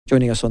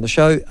joining us on the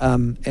show,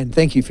 and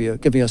thank you for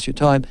giving us your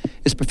time,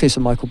 is Professor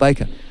Michael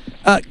Baker.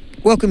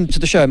 Welcome to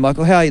the show,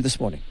 Michael. How are you this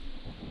morning?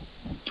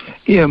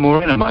 Yeah,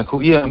 Morena,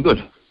 Michael. Yeah, I'm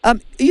good. Are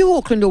you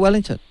Auckland or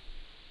Wellington?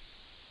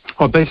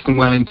 Oh, based in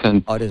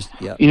Wellington. Oh, it is,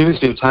 yeah.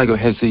 University of Otago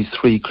has these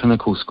 3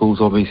 clinical schools,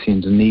 obviously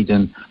in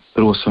Dunedin,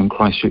 but also in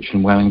Christchurch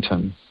and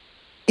Wellington.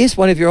 Yes,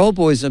 one of your old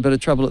boys in a bit of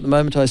trouble at the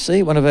moment, I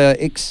see. One of our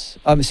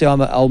obviously I'm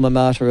an alma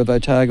mater of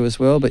Otago as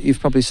well, but you've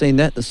probably seen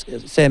that,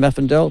 Sam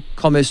Affindell,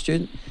 commerce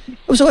student.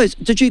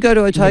 Did you go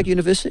to Otago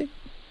University?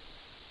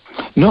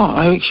 No,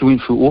 I actually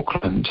went through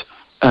Auckland,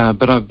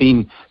 but I've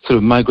been sort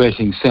of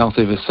migrating south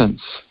ever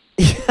since.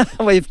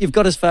 Well, you've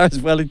got as far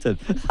as Wellington.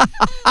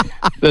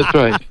 That's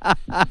right.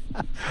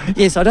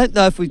 Yes, I don't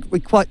know if we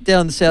quite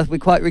down the south, we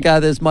quite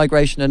regard it as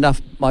migration enough,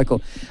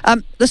 Michael.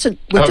 Listen,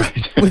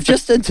 we've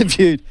just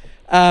interviewed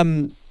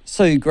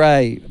Sue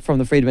Gray from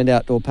the Freedom and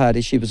Outdoor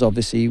Party. She was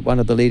obviously one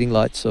of the leading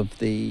lights of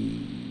the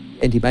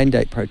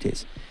anti-mandate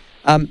protest.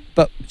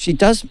 But she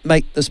does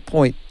make this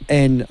point,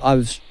 and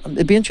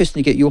it'd be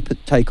interesting to get your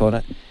take on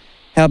it,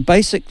 how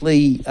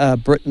basically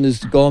Britain has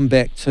gone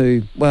back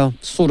to, well,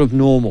 sort of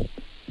normal.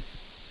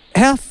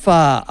 How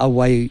far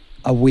away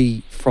are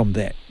we from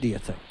that, do you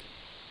think?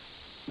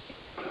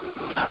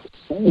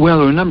 Well,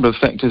 there are a number of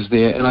factors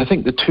there, and I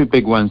think the 2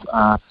 big ones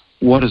are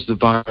what is the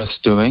virus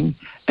doing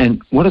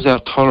and what is our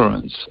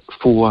tolerance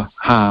for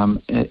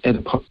harm at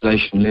a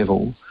population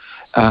level.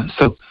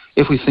 So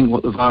if we think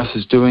what the virus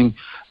is doing,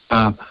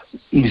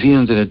 New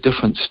Zealand's at a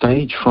different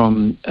stage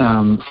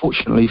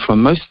fortunately,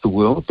 from most of the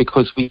world,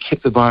 because we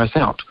kept the virus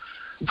out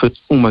for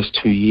almost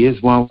 2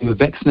 years while we were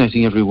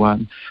vaccinating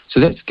everyone. So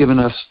that's given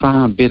us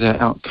far better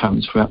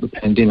outcomes throughout the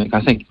pandemic.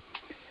 I think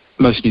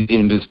most New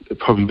Zealanders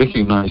probably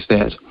recognise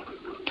that.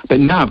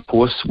 But now, of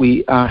course,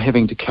 we are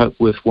having to cope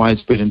with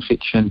widespread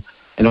infection,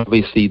 and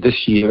obviously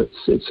this year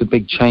it's a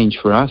big change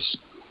for us.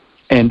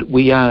 And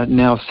we are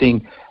now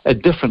seeing a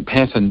different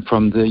pattern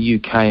from the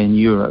UK and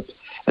Europe.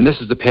 And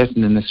this is the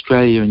pattern in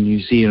Australia and New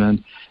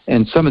Zealand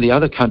and some of the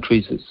other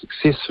countries that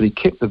successfully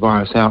kept the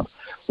virus out.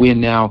 We're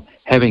now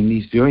having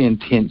these very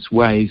intense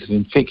waves of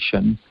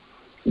infection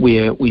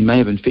where we may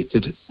have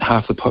infected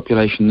half the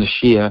population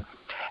this year.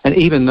 And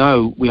even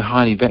though we're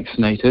highly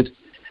vaccinated,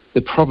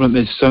 the problem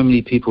is so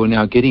many people are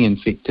now getting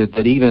infected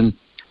that even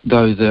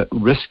though the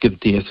risk of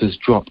death has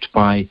dropped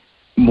by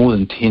more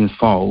than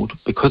tenfold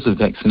because of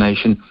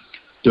vaccination,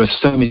 there are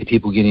so many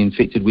people getting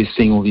infected, we're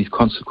seeing all these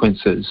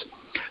consequences.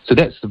 So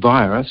that's the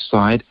virus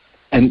side.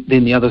 And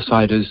then the other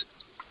side is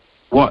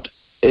what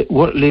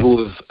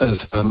level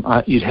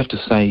of you'd have to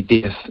say,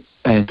 death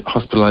and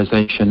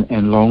hospitalisation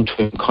and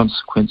long-term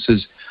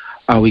consequences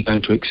are we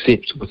going to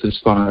accept with this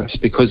virus?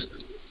 Because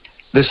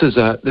this is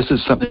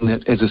something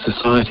that, as a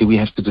society, we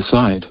have to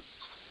decide.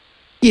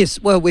 Yes,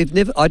 well,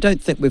 I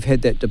don't think we've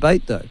had that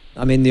debate, though.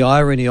 I mean, the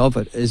irony of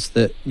it is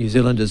that New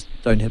Zealanders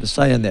don't have a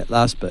say in that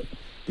last bit.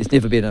 There's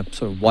never been a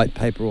sort of white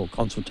paper or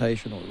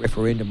consultation or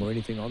referendum or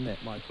anything on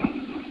that, Michael,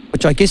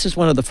 which I guess is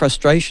one of the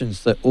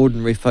frustrations that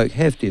ordinary folk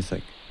have, do you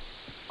think?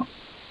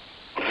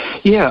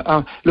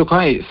 Yeah, look,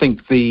 I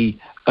think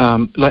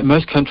like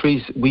most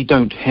countries, we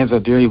don't have a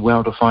very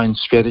well-defined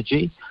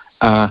strategy,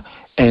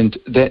 and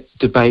that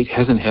debate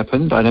hasn't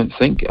happened, I don't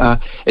think.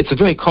 It's a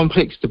very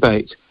complex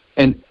debate,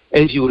 and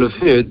as you will have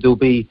heard, there'll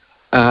be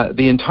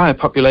the entire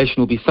population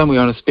will be somewhere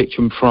on a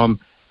spectrum from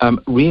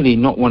really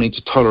not wanting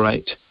to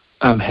tolerate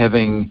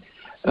having,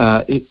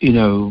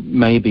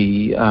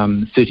 maybe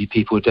 30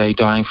 people a day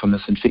dying from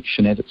this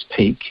infection at its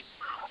peak,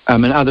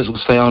 and others will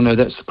say, oh no,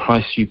 that's the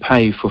price you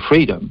pay for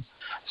freedom.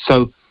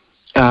 So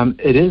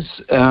it is,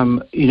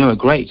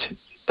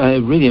 a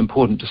really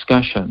important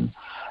discussion.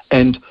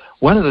 And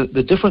one of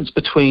the difference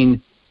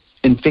between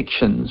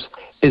infections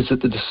is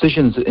that the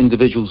decisions that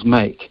individuals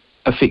make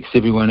affects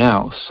everyone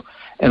else.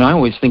 And I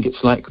always think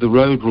it's like the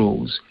road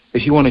rules.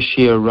 If you want to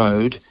share a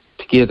road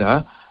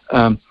together,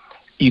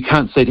 you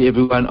can't say to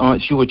everyone, oh,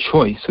 it's your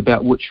choice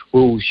about which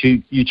rules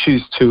you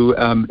choose to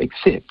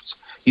accept.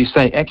 You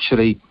say,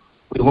 actually,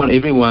 we want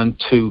everyone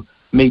to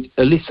meet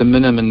at least a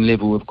minimum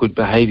level of good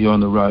behaviour on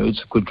the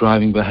roads, good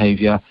driving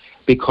behaviour,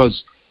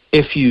 because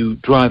if you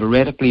drive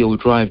erratically or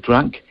drive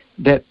drunk,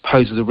 that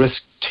poses a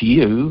risk to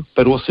you,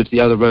 but also to the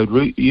other road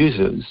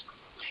users.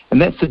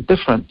 And that's the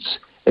difference.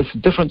 It's the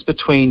difference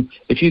between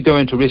if you go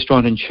into a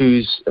restaurant and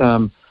choose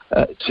to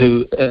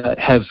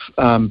have,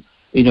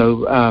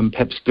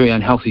 perhaps very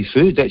unhealthy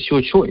food, that's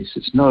your choice.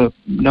 It's no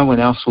one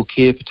else will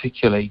care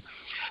particularly.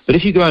 But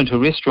if you go into a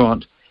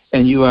restaurant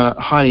and you are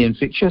highly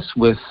infectious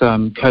with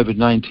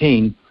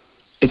COVID-19,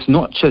 it's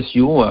not just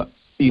your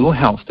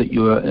health that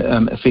you're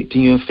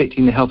affecting, you're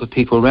affecting the health of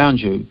people around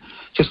you.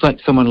 Just like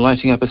someone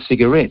lighting up a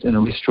cigarette in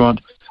a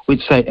restaurant, we'd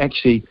say,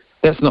 actually,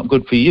 that's not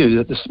good for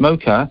you, the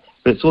smoker,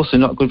 but it's also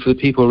not good for the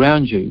people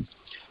around you.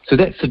 So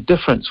that's the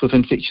difference with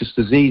infectious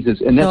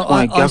diseases, and that's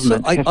why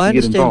government has to get involved. I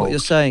understand what you're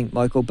saying,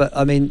 Michael, but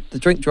I mean, the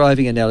drink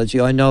driving analogy,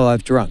 I know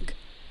I've drunk.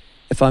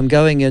 If I'm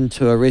going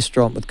into a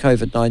restaurant with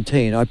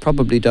COVID-19, I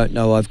probably don't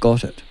know I've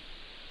got it.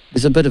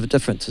 There's a bit of a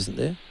difference, isn't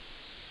there?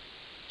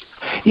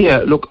 Yeah,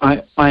 look,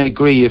 I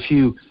agree. If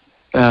you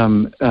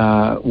if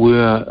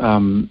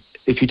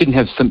you didn't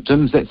have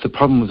symptoms, that's the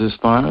problem with this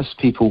virus.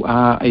 People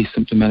are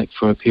asymptomatic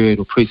for a period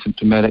or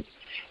pre-symptomatic,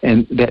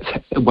 and that's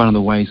one of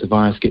the ways the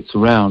virus gets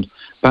around.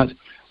 But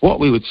what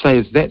we would say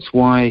is that's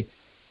why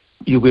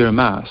you wear a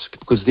mask,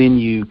 because then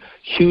you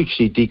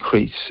hugely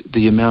decrease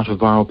the amount of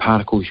viral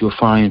particles you're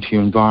firing into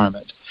your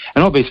environment.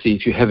 And obviously,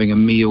 if you're having a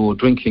meal or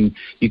drinking,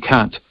 you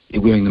can't be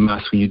wearing the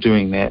mask when you're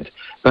doing that.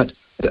 But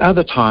at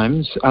other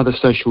times, other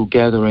social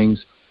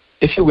gatherings,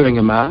 if you're wearing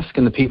a mask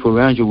and the people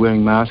around you are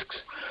wearing masks,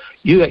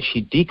 you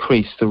actually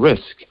decrease the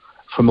risk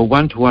from a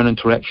one-to-one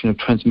interaction of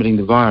transmitting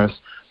the virus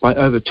by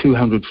over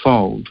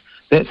 200-fold.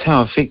 That's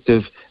how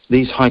effective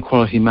these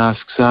high-quality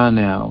masks are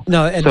now.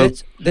 No, and so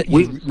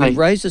we've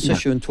raised this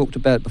issue and talked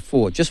about it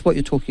before. Just what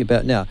you're talking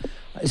about now.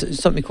 Is it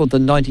something called the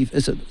 90?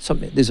 Is it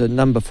something? There's a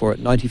number for it.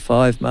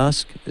 95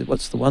 mask.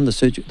 What's the one?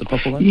 The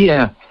proper one?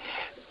 Yeah,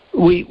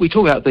 we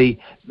talk about the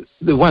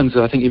ones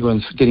that I think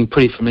everyone's getting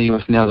pretty familiar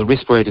with now. The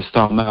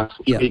respirator-style masks,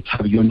 which really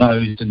cover your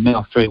nose and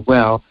mouth very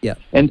well. Yeah.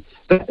 And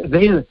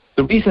the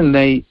reason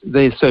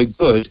they're so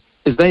good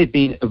is they've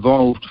been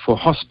evolved for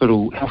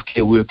hospital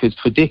healthcare workers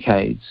for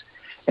decades.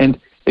 And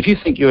if you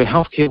think you're a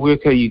healthcare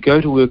worker, you go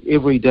to work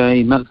every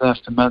day, month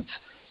after month,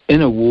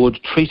 in a ward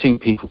treating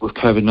people with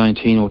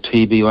COVID-19 or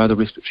TB or other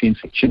respiratory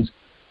infections,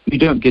 you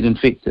don't get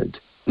infected.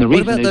 And the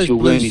reason is you're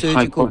wearing these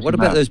high-quality masks. What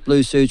about those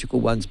blue surgical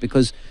ones?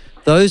 Because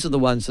those are the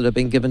ones that have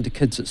been given to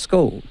kids at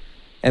school.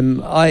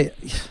 And I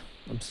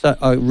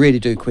really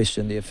do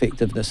question the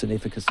effectiveness and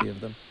efficacy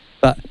of them.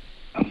 But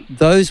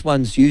those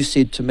ones you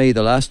said to me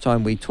the last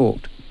time we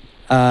talked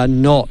are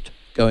not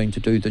going to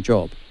do the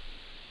job.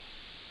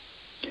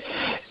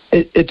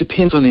 It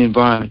depends on the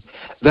environment.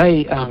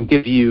 They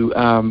give you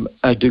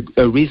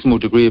a reasonable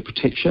degree of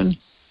protection.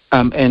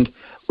 And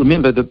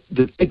remember, the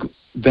big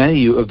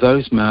value of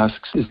those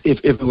masks is if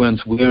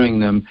everyone's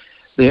wearing them,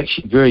 they're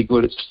actually very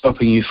good at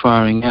stopping you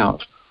firing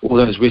out all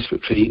those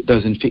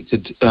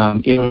infected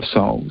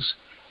aerosols.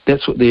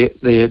 That's what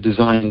they're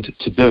designed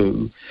to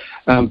do.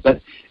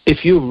 But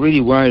if you're really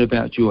worried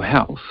about your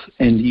health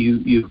and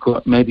you've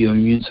got maybe your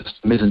immune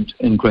system isn't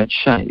in great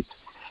shape,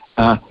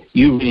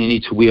 you really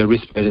need to wear a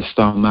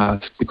respirator-style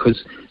mask,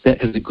 because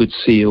that has a good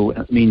seal.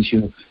 It means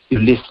you're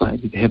less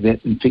likely to have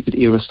that infected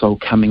aerosol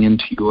coming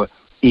into your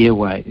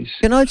airways.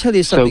 Can I tell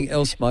you something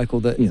else, Michael,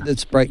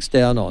 that breaks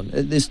down on?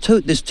 There's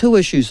two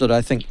issues that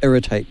I think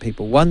irritate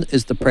people. One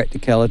is the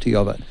practicality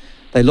of it.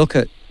 They look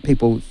at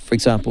people, for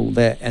example,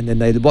 and then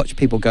they watch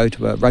people go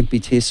to a rugby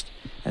test,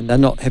 and they're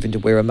not having to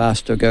wear a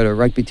mask to go to a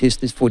rugby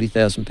test. There's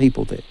 40,000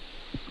 people there.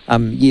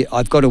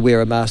 I've got to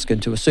wear a mask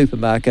into a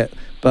supermarket,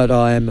 but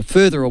I am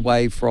further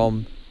away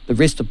from the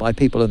rest of my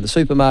people in the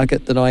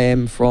supermarket than I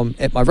am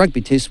at my rugby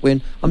test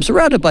when I'm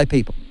surrounded by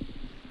people.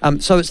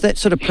 So it's that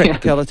sort of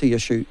practicality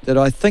issue that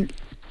I think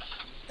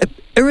it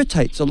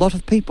irritates a lot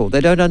of people.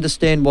 They don't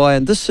understand why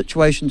in this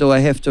situation do I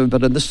have to,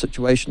 but in this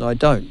situation I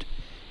don't.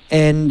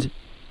 And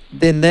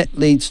then that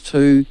leads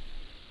to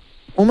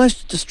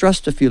almost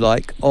distrust, if you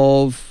like,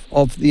 of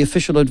the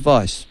official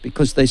advice,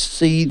 because they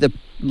see the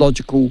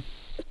logical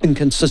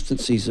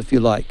inconsistencies, if you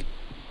like,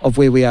 of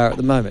where we are at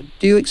the moment.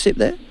 Do you accept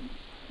that?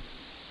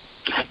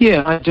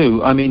 Yeah, I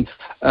do. I mean,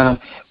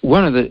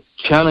 one of the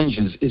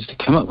challenges is to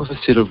come up with a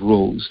set of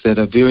rules that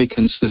are very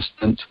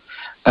consistent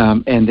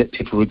and that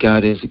people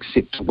regard as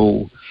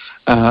acceptable.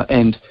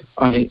 And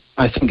I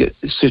think at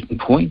a certain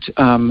point,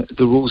 the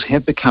rules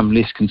have become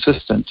less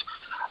consistent.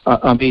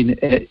 I mean,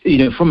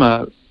 from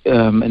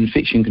an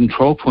infection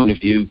control point of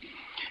view,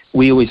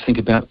 we always think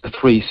about the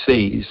 3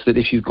 C's, that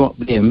if you've got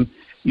them,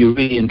 you're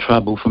really in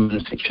trouble from an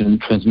infection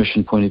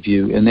transmission point of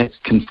view, and that's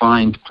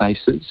confined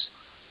places,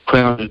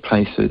 crowded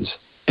places,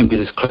 and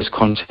with close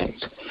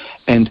contact.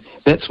 And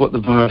that's what the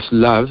virus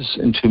loves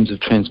in terms of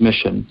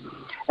transmission.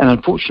 And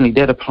unfortunately,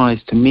 that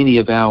applies to many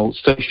of our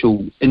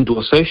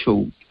indoor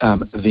social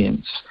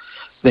events,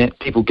 that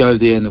people go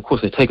there and, of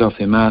course, they take off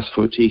their masks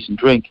for it to eat and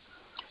drink.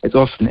 It's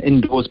often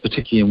indoors,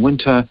 particularly in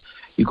winter.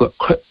 You've got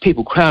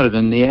people crowded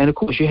in there, and, of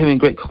course, you're having a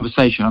great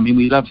conversation. I mean,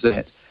 we love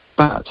that.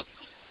 But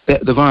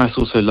the virus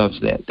also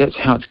loves that. That's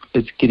how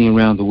it's getting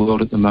around the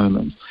world at the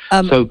moment. There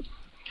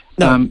is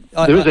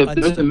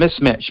a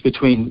mismatch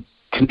between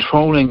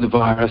controlling the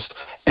virus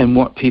and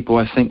what people,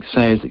 I think,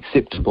 say is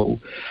acceptable.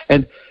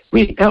 And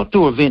really,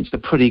 outdoor events are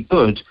pretty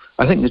good.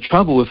 I think the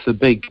trouble with the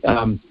big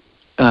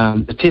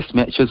the test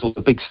matches or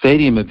the big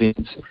stadium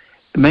events,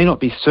 it may not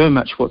be so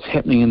much what's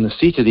happening in the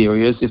seated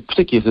areas,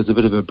 particularly if there's a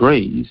bit of a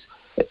breeze.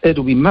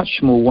 It'll be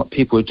much more what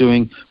people are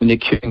doing when they're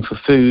queuing for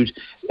food,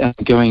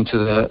 going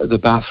to the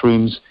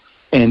bathrooms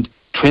and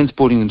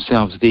transporting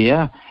themselves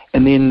there,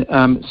 and then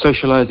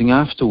socialising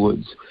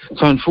afterwards.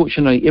 So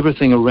unfortunately,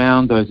 everything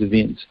around those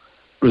events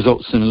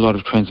results in a lot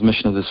of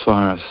transmission of this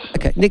virus.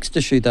 Okay, next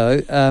issue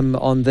though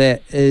on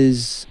that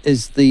is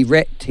the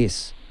rat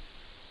tests.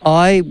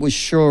 I was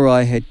sure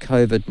I had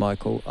COVID,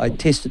 Michael. I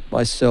tested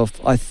myself,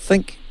 I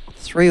think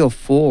 3 or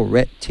 4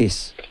 rat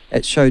tests.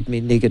 It showed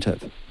me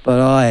negative, but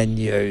I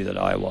knew that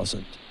I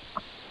wasn't.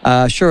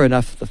 Sure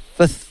enough, the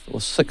 5th or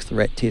 6th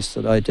rat test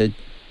that I did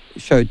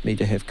showed me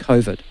to have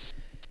COVID.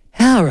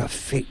 how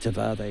effective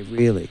are they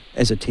really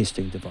as a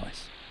testing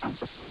device?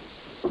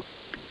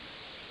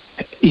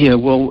 Yeah,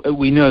 well,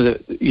 we know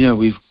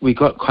that, we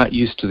got quite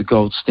used to the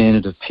gold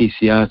standard of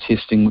PCR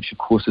testing, which of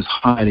course is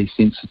highly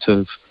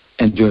sensitive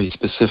and very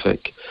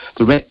specific.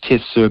 The RAT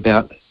tests are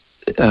about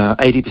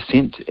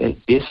 80%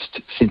 at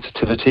best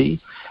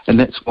sensitivity, and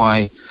that's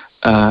why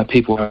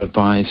people are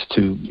advised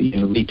to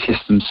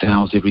retest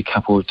themselves every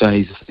couple of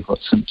days if they've got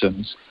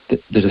symptoms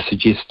that are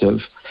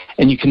suggestive.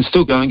 And you can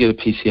still go and get a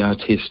PCR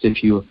test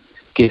if you're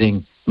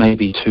getting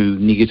maybe 2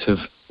 negative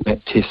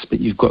RAT tests, but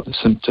you've got the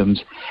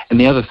symptoms. And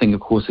the other thing, of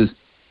course, is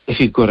if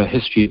you've got a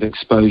history of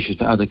exposure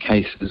to other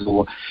cases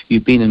or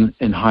you've been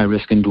in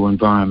high-risk indoor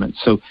environments.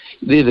 So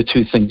they're the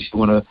 2 things you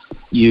want to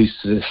use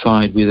to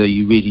decide whether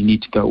you really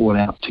need to go all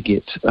out to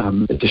get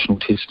additional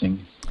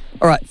testing.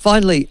 All right,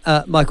 finally,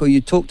 Michael,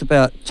 you talked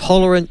about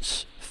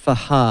tolerance for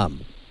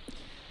harm.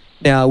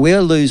 Now,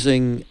 we're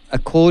losing,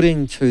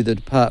 according to the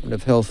Department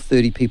of Health,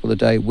 30 people a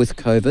day with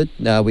COVID.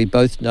 Now, we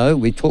both know,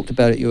 we talked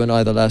about it, you and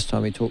I, the last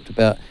time we talked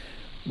about,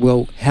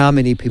 well, how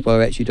many people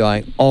are actually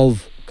dying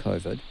of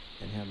COVID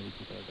and how many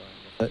people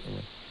are dying with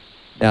it.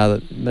 Now,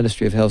 the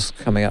Ministry of Health's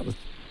coming up with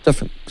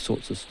different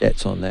sorts of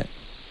stats on that.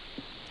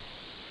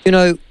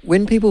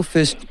 When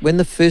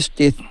the first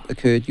death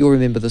occurred, you'll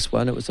remember this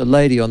one, it was a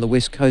lady on the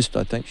West Coast,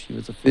 I think. She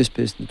was the first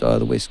person to die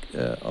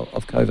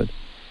of COVID.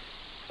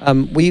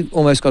 We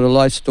almost got a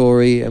life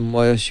story and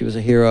why she was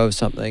a hero of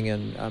something.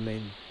 And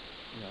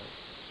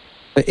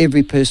for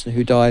every person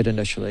who died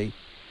initially,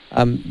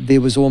 there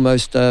was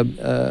almost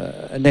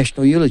a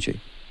national eulogy.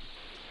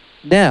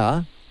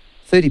 Now,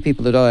 30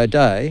 people that die a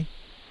day,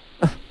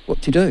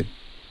 what to do?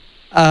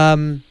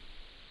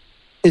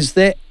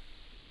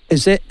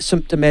 Is that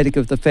symptomatic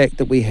of the fact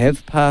that we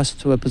have passed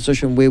to a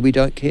position where we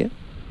don't care?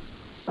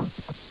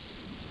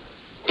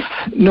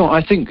 No,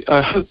 I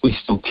hope we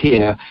still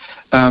care.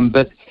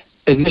 But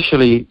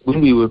initially,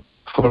 when we were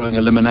following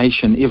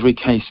elimination, every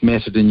case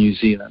mattered in New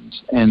Zealand.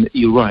 And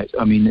you're right,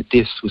 the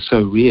deaths were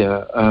so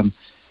rare,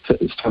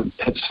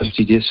 perhaps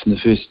 50 deaths in the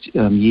first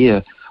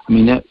year.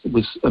 That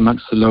was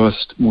amongst the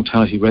lowest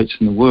mortality rates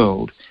in the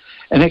world.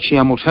 And actually,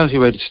 our mortality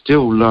rate is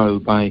still low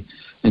by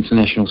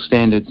international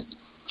standards.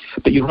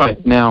 But you're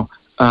right. Now,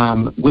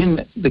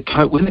 when the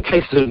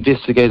cases are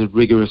investigated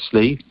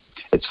rigorously,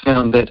 it's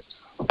found that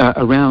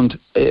around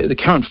the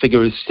current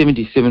figure is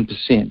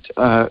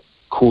 77%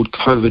 called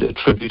COVID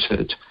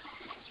attributed,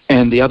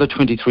 and the other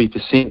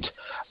 23%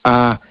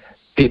 are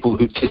people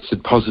who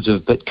tested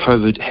positive but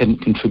COVID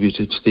hadn't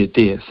contributed to their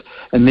death,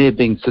 and they're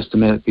being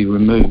systematically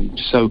removed.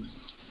 So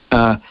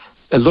a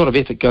lot of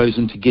effort goes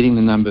into getting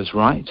the numbers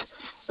right,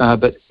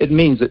 but it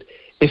means that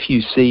if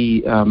you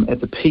see at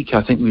the peak,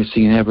 I think we were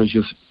seeing an average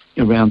of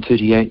around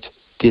 38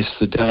 deaths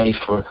a day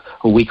for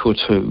a week or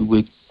two.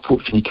 We're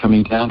fortunately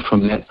coming down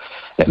from that.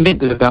 That meant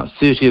that about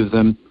 30 of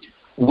them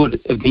would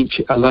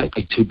eventually are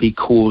likely to be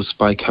caused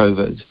by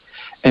COVID.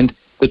 And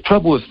the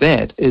trouble with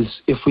that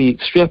is if we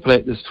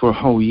extrapolate this for a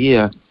whole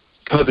year,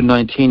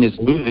 COVID-19 is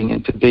moving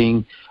into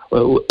being,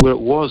 where it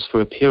was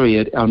for a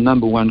period, our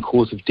number 1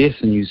 cause of death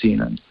in New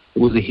Zealand. It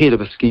was ahead of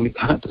ischemic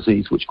heart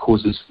disease, which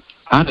causes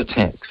heart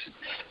attacks.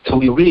 So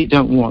we really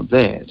don't want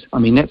that.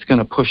 That's going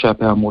to push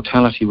up our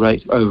mortality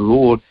rate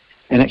overall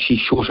and actually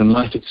shorten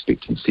life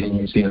expectancy in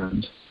New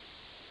Zealand.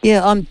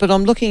 Yeah, but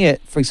I'm looking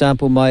at, for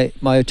example, my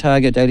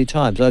Otago Daily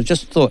Times. I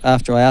just thought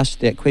after I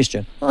asked that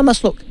question, I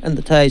must look in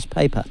today's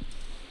paper.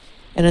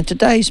 And in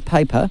today's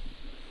paper,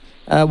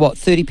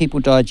 30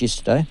 people died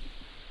yesterday.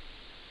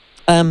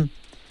 Do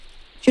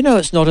you know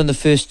it's not in the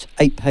first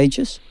 8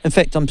 pages? In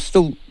fact, I'm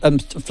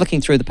flicking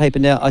through the paper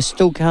now. I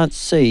still can't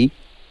see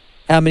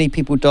how many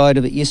people died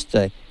of it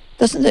yesterday.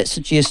 Doesn't that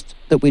suggest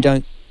that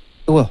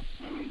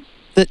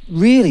that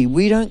really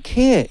we don't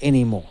care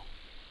anymore?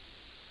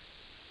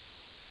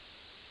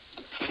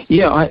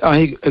 Yeah,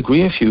 I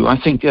agree with you. I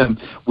think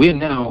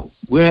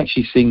we're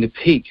actually seeing the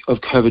peak of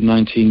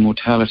COVID-19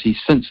 mortality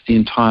since the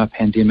entire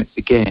pandemic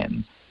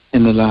began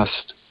in the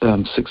last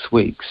 6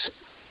 weeks.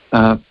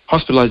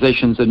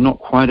 Hospitalizations are not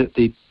quite at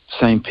the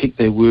same peak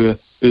they were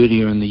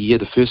earlier in the year,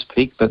 the first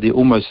peak, but they're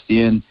almost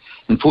there, and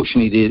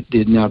unfortunately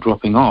they're now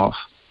dropping off.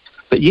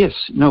 But yes,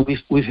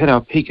 we've had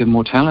our peak of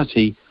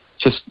mortality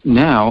just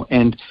now,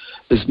 and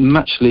there's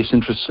much less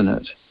interest in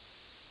it.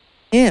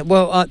 Yeah,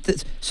 well,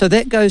 so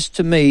that goes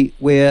to me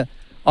where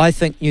I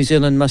think New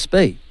Zealand must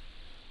be.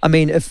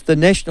 If the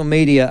national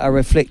media are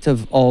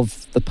reflective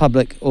of the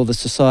public or the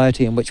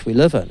society in which we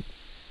live in,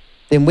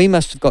 then we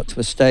must have got to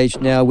a stage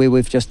now where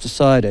we've just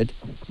decided,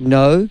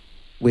 no,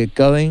 we're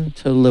going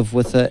to live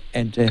with it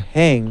and to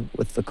hang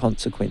with the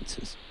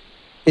consequences.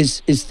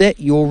 Is that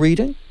your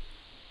reading?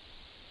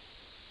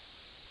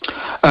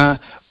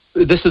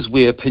 This is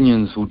where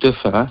opinions will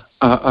differ.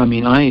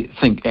 I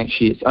think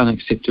actually it's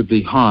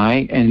unacceptably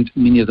high, and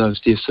many of those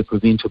deaths are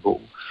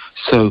preventable.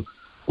 So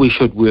we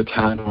should work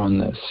harder on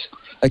this.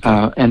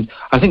 Okay. And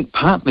I think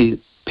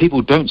partly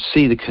people don't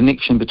see the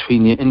connection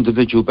between their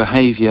individual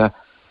behaviour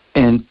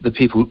and the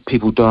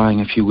people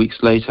dying a few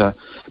weeks later.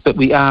 But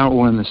we are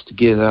all in this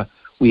together.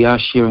 we are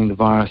sharing the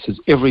viruses.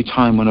 Every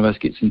time one of us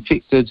gets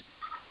infected,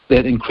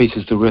 that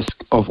increases the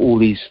risk of all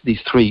these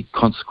three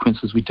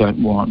consequences we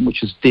don't want,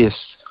 which is deaths,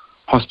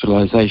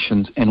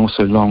 hospitalizations, and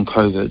also long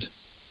COVID.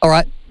 All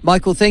right.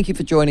 Michael, thank you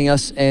for joining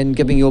us and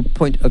giving your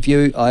point of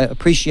view. I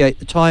appreciate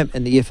the time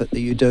and the effort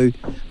that you do.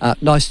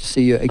 Nice to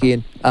see you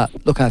again.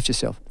 Look after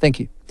yourself. Thank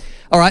you.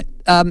 All right.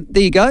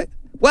 There you go.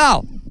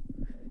 Wow.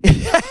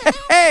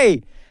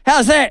 Hey,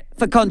 how's that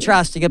for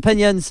contrasting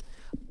opinions?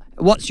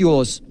 What's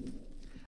yours?